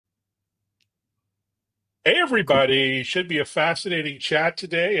Hey, everybody. Should be a fascinating chat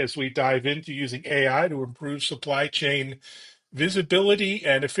today as we dive into using AI to improve supply chain visibility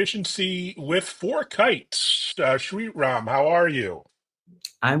and efficiency with FourKites. Sriram, how are you?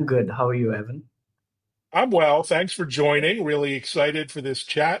 I'm good. How are you, Evan? I'm well. Thanks for joining. Really excited for this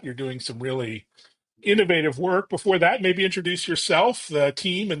chat. You're doing some really innovative work. Before that, maybe introduce yourself, the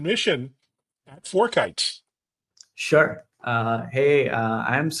team, and mission at FourKites. Sure.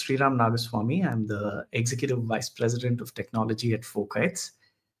 I'm Sriram Nagaswamy. I'm the Executive Vice President of Technology at FourKites.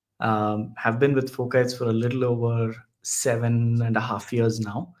 Have been with FourKites for a little over 7.5 years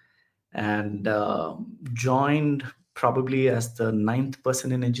now, and joined probably as the ninth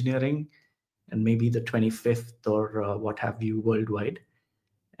person in engineering, and maybe the 25th or what have you worldwide.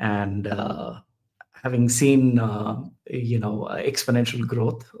 And having seen exponential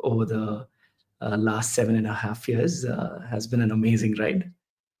growth over the last 7.5 years has been an amazing ride.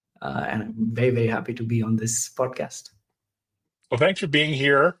 And I'm very, very happy to be on this podcast. Well, thanks for being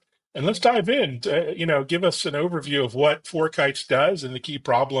here. And let's dive in. Give us an overview of what FourKites does and the key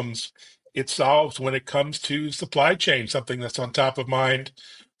problems it solves when it comes to supply chain, something that's on top of mind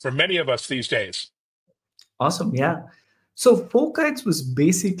for many of us these days. Awesome. Yeah. So FourKites was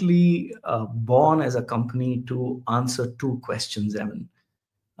basically born as a company to answer two questions, Evan.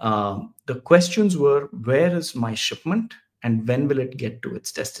 The questions were, where is my shipment and when will it get to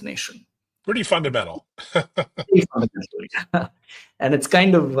its destination? Pretty fundamental. Very fundamental. And it's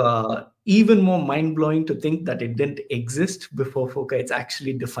kind of even more mind-blowing to think that it didn't exist before FourKites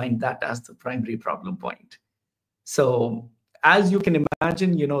actually defined that as the primary problem point. So as you can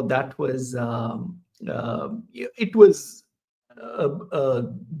imagine, that was it was a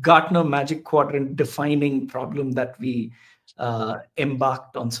Gartner Magic Quadrant defining problem that we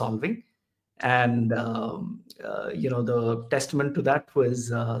embarked on solving. And the testament to that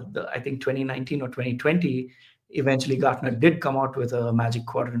was I think 2019 or 2020. Eventually, Gartner did come out with a Magic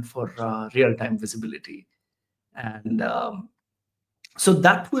Quadrant for real-time visibility, and so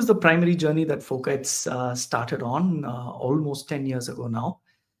that was the primary journey that FourKites started on almost 10 years ago now.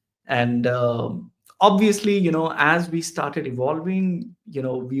 And obviously, as we started evolving,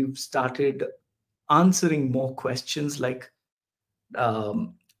 we've started answering more questions like,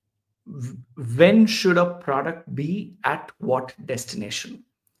 when should a product be at what destination?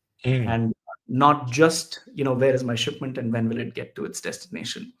 Mm. And not just, where is my shipment and when will it get to its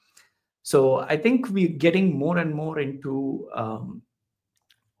destination? So I think we're getting more and more into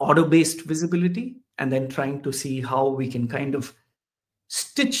order-based visibility, and then trying to see how we can kind of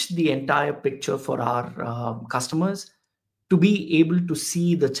stitch the entire picture for our customers to be able to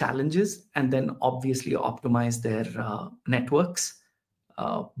see the challenges and then obviously optimize their networks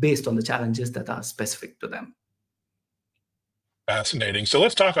based on the challenges that are specific to them. Fascinating. So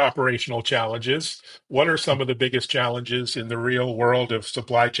let's talk operational challenges. What are some of the biggest challenges in the real world of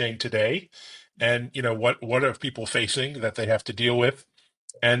supply chain today? And what are people facing that they have to deal with?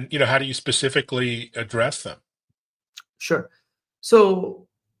 And how do you specifically address them? Sure. So,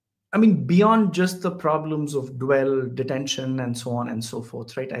 I mean, beyond just the problems of dwell, detention, and so on and so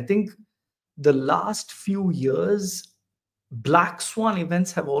forth, right? I think the last few years, black swan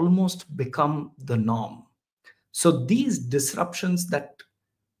events have almost become the norm. So these disruptions that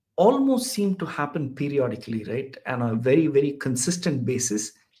almost seem to happen periodically, right, on a very, very consistent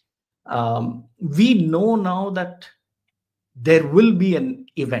basis, we know now that there will be an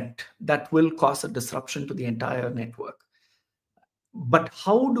event that will cause a disruption to the entire network. But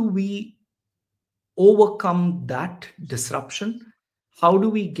how do we overcome that disruption? How do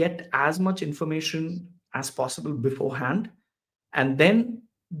we get as much information as possible beforehand? And then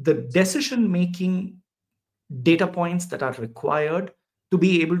the decision making data points that are required to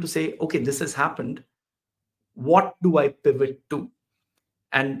be able to say, okay, this has happened. What do I pivot to?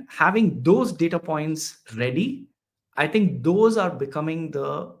 And having those data points ready, I think those are becoming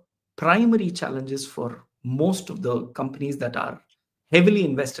the primary challenges for most of the companies that are heavily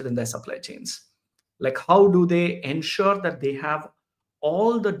invested in their supply chains. Like, how do they ensure that they have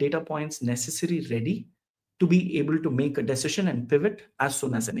all the data points necessary ready to be able to make a decision and pivot as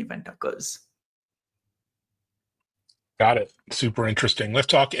soon as an event occurs? Got it. Super interesting. Let's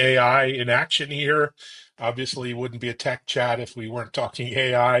talk AI in action here. Obviously, it wouldn't be a tech chat if we weren't talking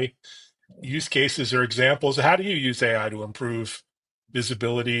AI use cases or examples. How do you use AI to improve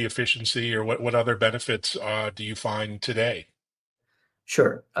visibility, efficiency, or what other benefits do you find today?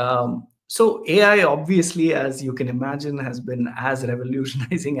 Sure. So AI, obviously, as you can imagine, has been as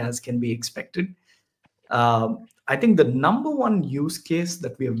revolutionizing as can be expected. I think the number one use case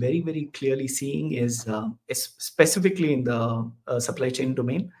that we are very, very clearly seeing is specifically in the supply chain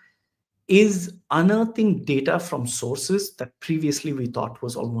domain, is unearthing data from sources that previously we thought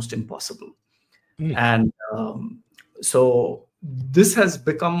was almost impossible. And so this has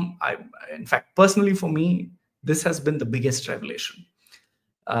become, in fact, personally for me, this has been the biggest revelation.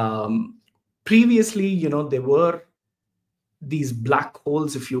 Previously, there were these black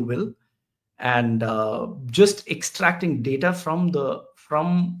holes, if you will, and just extracting data from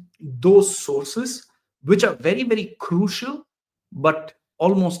those sources, which are very, very crucial, but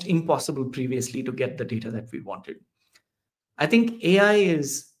almost impossible previously to get the data that we wanted. I think AI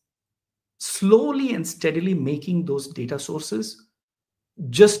is slowly and steadily making those data sources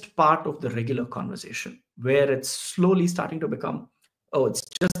just part of the regular conversation, where it's slowly starting to become, oh, it's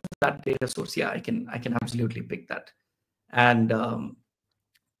just that data source. Yeah, I can absolutely pick that. And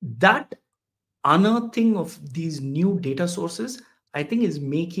that unearthing of these new data sources, I think, is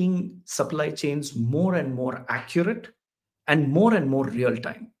making supply chains more and more accurate and more real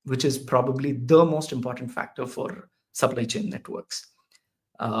time, which is probably the most important factor for supply chain networks.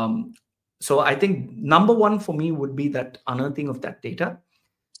 So I think number one for me would be that unearthing of that data.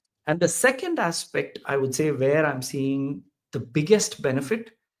 And the second aspect, I would say, where I'm seeing the biggest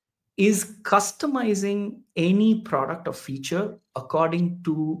benefit is customizing any product or feature according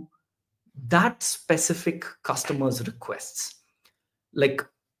to that specific customer's requests. Like,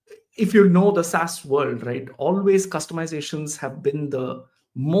 if you know the SaaS world, right, always customizations have been the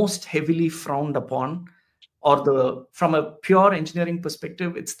most heavily frowned upon, or from a pure engineering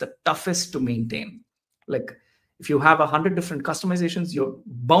perspective, it's the toughest to maintain. Like, if you have 100 different customizations, you're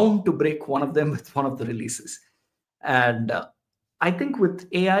bound to break one of them with one of the releases. And I think with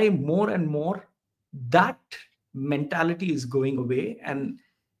AI, more and more, that mentality is going away, and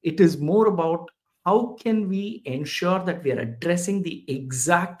it is more about how can we ensure that we are addressing the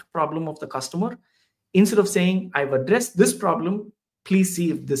exact problem of the customer, instead of saying, I've addressed this problem, please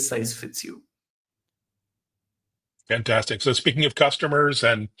see if this size fits you. Fantastic. So speaking of customers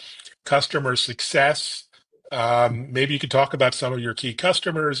and customer success, maybe you could talk about some of your key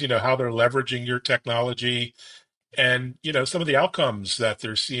customers, how they're leveraging your technology, and some of the outcomes that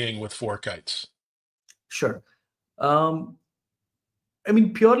they're seeing with FourKites. Sure. I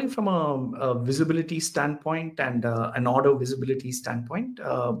mean, purely from a visibility standpoint and an order visibility standpoint,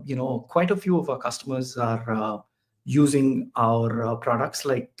 quite a few of our customers are using our products,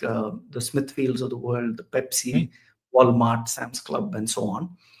 like the Smithfields of the world, the Pepsi, Walmart, Sam's Club, and so on.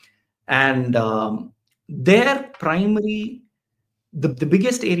 And their primary, the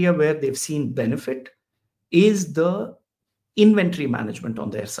biggest area where they've seen benefit is the inventory management on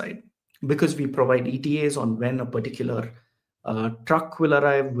their side, because we provide ETAs on when a particular truck will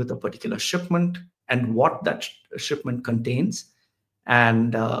arrive with a particular shipment and what that shipment contains.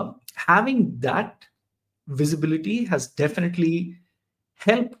 And having that visibility has definitely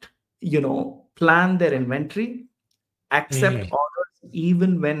helped, plan their inventory, accept orders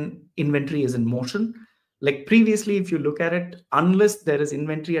even when inventory is in motion. Like previously, if you look at it, unless there is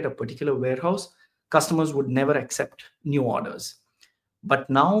inventory at a particular warehouse, customers would never accept new orders. But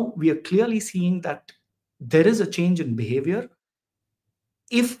now we are clearly seeing that there is a change in behavior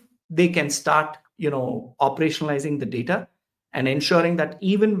if they can start, operationalizing the data and ensuring that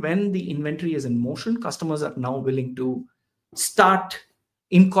even when the inventory is in motion, customers are now willing to start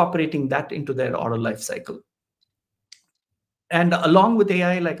incorporating that into their order life cycle. And along with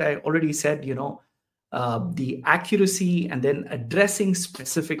AI, like I already said, the accuracy and then addressing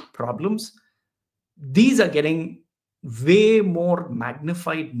specific problems, these are getting way more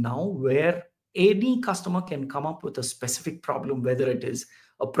magnified now, where any customer can come up with a specific problem, whether it is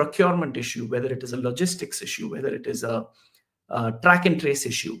a procurement issue, whether it is a logistics issue, whether it is a track and trace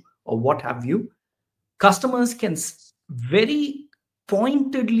issue, or what have you. Customers can very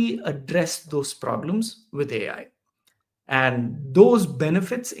pointedly address those problems with AI. And those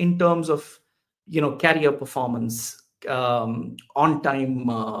benefits in terms of, carrier performance, on time,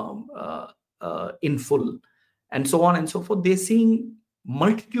 in full, and so on and so forth, they're seeing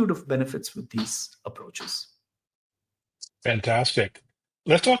multitude of benefits with these approaches. Fantastic.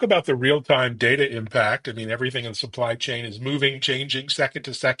 Let's talk about the real-time data impact. I mean, everything in the supply chain is moving, changing second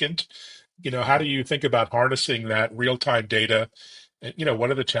to second. How do you think about harnessing that real-time data? And, what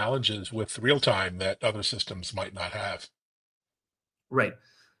are the challenges with real-time that other systems might not have? Right.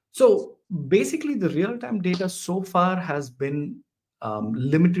 So basically, the real-time data so far has been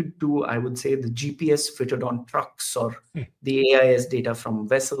limited to, I would say, the GPS fitted on trucks, or the AIS data from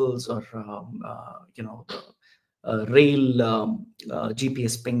vessels, or rail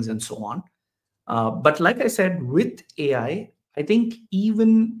GPS pings, and so on. But like I said, with AI, I think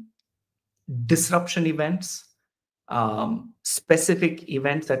even disruption events, specific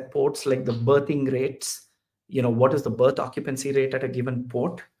events at ports like the berthing rates. What is the berth occupancy rate at a given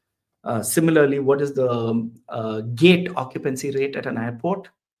port? Similarly, what is the gate occupancy rate at an airport?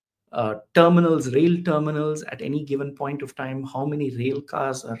 Rail terminals at any given point of time, how many rail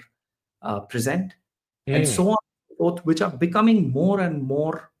cars are present, and Mm. so on and so forth, which are becoming more and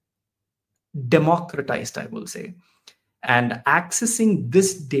more democratized, I will say. And accessing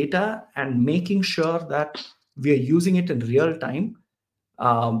this data and making sure that we are using it in real time,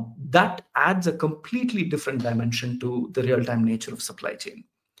 that adds a completely different dimension to the real-time nature of supply chain.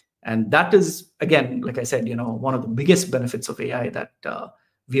 And that is, again, like I said, one of the biggest benefits of AI that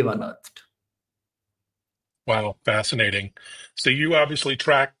we've unearthed. Wow, fascinating. So you obviously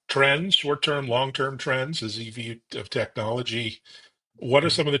track trends, short-term, long-term trends as EV of technology. What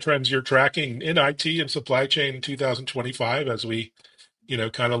are some of the trends you're tracking in IT and supply chain in 2025 as we,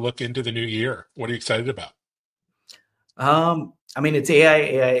 kind of look into the new year? What are you excited about? It's AI,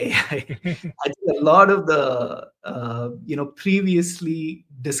 AI, AI. I think a lot of the previously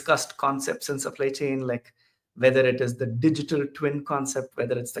discussed concepts in supply chain, like whether it is the digital twin concept,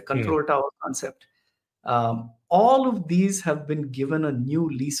 whether it's the Mm, control tower concept, all of these have been given a new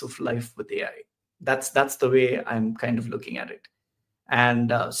lease of life with AI. That's the way I'm kind of looking at it.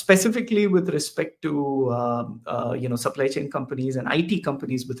 And specifically with respect to supply chain companies and IT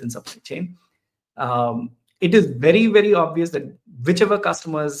companies within supply chain, it is very, very obvious that whichever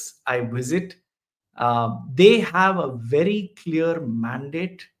customers I visit, they have a very clear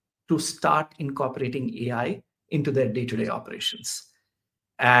mandate to start incorporating AI into their day-to-day operations,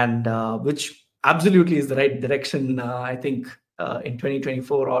 and which absolutely is the right direction, I think, in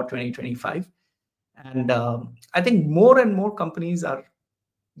 2024 or 2025. And I think more and more companies are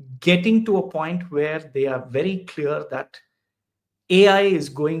getting to a point where they are very clear that AI is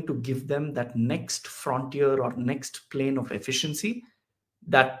going to give them that next frontier or next plane of efficiency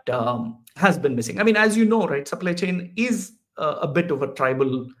that has been missing. As you know, right, supply chain is a bit of a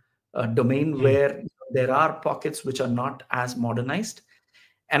tribal domain mm, where there are pockets which are not as modernized.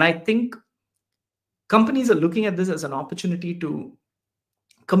 And I think companies are looking at this as an opportunity to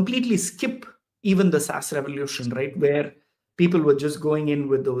completely skip even the SaaS revolution, right? Where people were just going in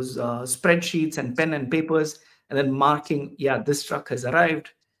with those spreadsheets and pen and papers and then marking, yeah, this truck has arrived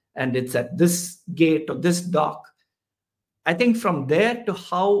and it's at this gate or this dock. I think from there to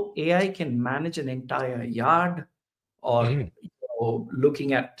how AI can manage an entire yard, or mm,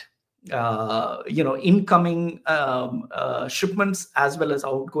 looking at incoming shipments as well as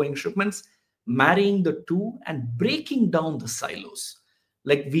outgoing shipments, marrying the two and breaking down the silos.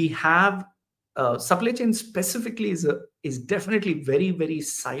 Like we have supply chain specifically is definitely very, very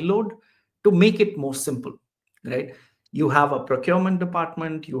siloed. To make it more simple, right? You have a procurement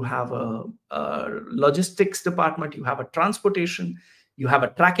department, you have a logistics department, you have a transportation, you have a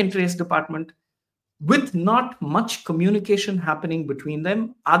track and trace department, with not much communication happening between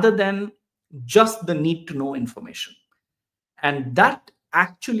them other than just the need to know information. And that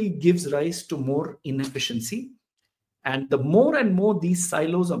actually gives rise to more inefficiency. And the more and more these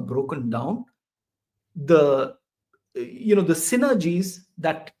silos are broken down, the the synergies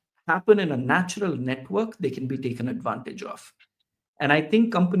that happen in a natural network, they can be taken advantage of. And I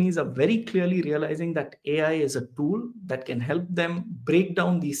think companies are very clearly realizing that AI is a tool that can help them break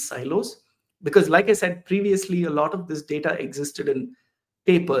down these silos. Because, like I said previously, a lot of this data existed in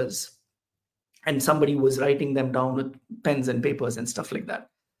papers, and somebody was writing them down with pens and papers and stuff like that.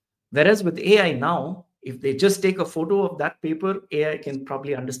 Whereas with AI now, if they just take a photo of that paper, AI can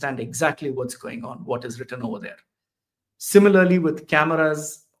probably understand exactly what's going on, what is written over there. Similarly, with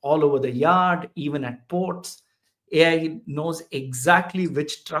cameras all over the yard, even at ports, AI knows exactly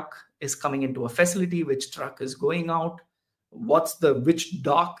which truck is coming into a facility, which truck is going out, which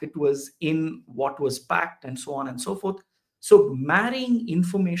dock it was in, what was packed, and so on and so forth. So marrying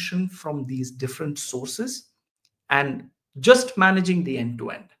information from these different sources and just managing the end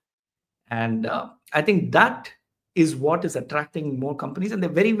to end. And I think that is what is attracting more companies. And they're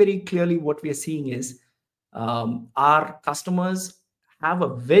very, very clearly what we are seeing is our customers have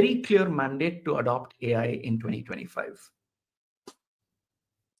a very clear mandate to adopt AI in 2025.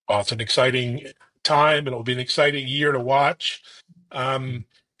 Well, it's an exciting time. It'll be an exciting year to watch. Um,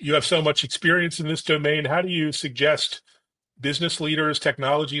 you have so much experience in this domain. How do you suggest business leaders,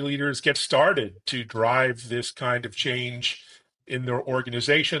 technology leaders get started to drive this kind of change in their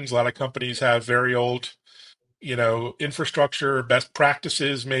organizations? A lot of companies have very old, infrastructure, best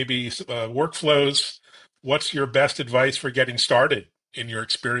practices, maybe workflows. What's your best advice for getting started in your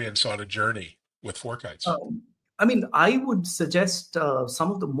experience on a journey with FourKites? I mean, I would suggest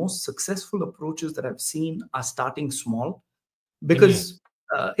some of the most successful approaches that I've seen are starting small, Mhm. because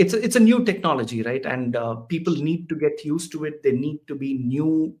it's a new technology, right? And people need to get used to it. There need to be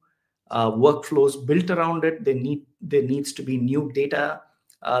new workflows built around it. There needs to be new data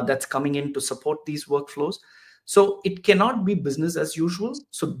that's coming in to support these workflows. So it cannot be business as usual.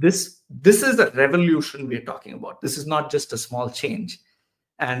 So this is a revolution we're talking about. This is not just a small change.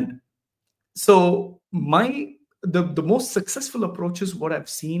 And so the most successful approaches what I've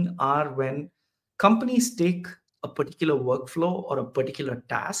seen are when companies take a particular workflow or a particular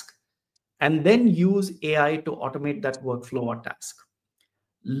task and then use AI to automate that workflow or task.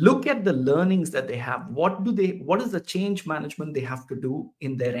 Look at the learnings that they have. What is the change management they have to do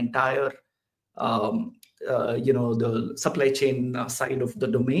in their entire the supply chain side of the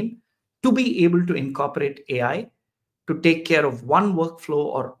domain to be able to incorporate AI to take care of one workflow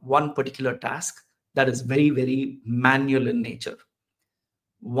or one particular task that is very, very manual in nature.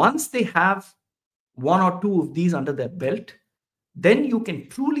 Once they have one or two of these under their belt, then you can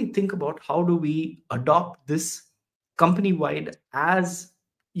truly think about how do we adopt this company wide, as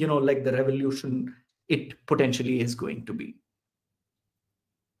like the revolution it potentially is going to be.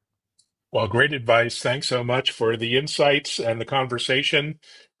 Well, great advice. Thanks so much for the insights and the conversation.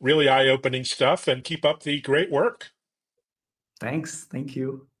 Really eye-opening stuff, and keep up the great work. Thanks. Thank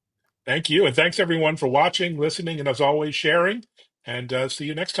you. Thank you. And thanks everyone for watching, listening, and as always, sharing. And see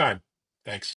you next time. Thanks.